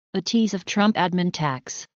A tease of Trump admin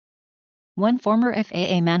tax. One former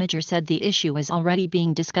FAA manager said the issue is already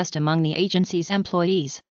being discussed among the agency's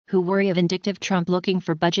employees, who worry a vindictive Trump looking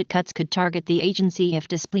for budget cuts could target the agency if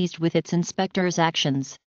displeased with its inspectors'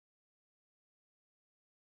 actions.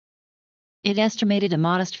 It estimated a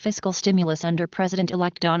modest fiscal stimulus under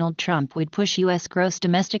President-elect Donald Trump would push U.S. gross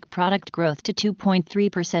domestic product growth to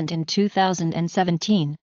 2.3% in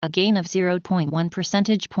 2017, a gain of 0.1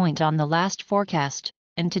 percentage point on the last forecast,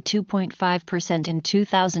 and to 2.5% in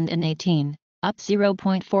 2018, up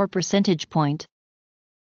 0.4 percentage point.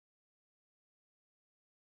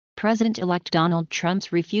 President-elect Donald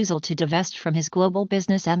Trump's refusal to divest from his global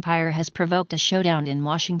business empire has provoked a showdown in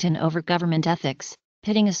Washington over government ethics,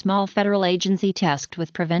 pitting a small federal agency tasked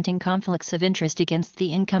with preventing conflicts of interest against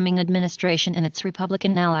the incoming administration and its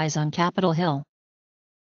Republican allies on Capitol Hill.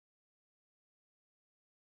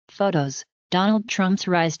 Photos: Donald Trump's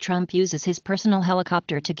rise. Trump uses his personal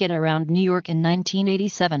helicopter to get around New York in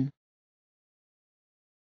 1987.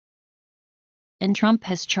 And Trump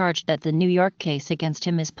has charged that the New York case against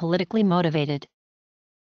him is politically motivated.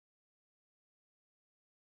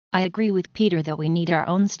 I agree with Peter that we need our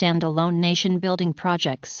own standalone nation-building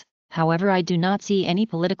projects. However, I do not see any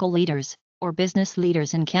political leaders, or business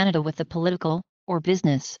leaders in Canada with the political, or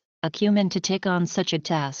business, acumen to take on such a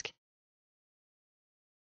task.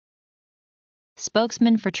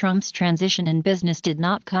 Spokesman for Trump's transition in business did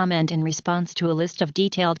not comment in response to a list of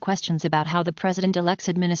detailed questions about how the president-elect's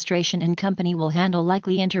administration and company will handle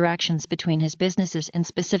likely interactions between his businesses and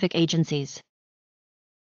specific agencies.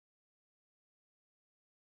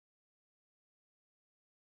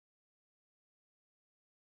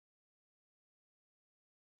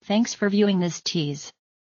 Thanks for viewing this tease.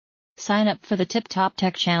 Sign up for the Tip Top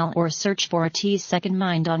Tech channel or search for a Tease Second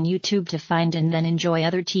Mind on YouTube to find and then enjoy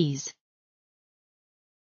other tease.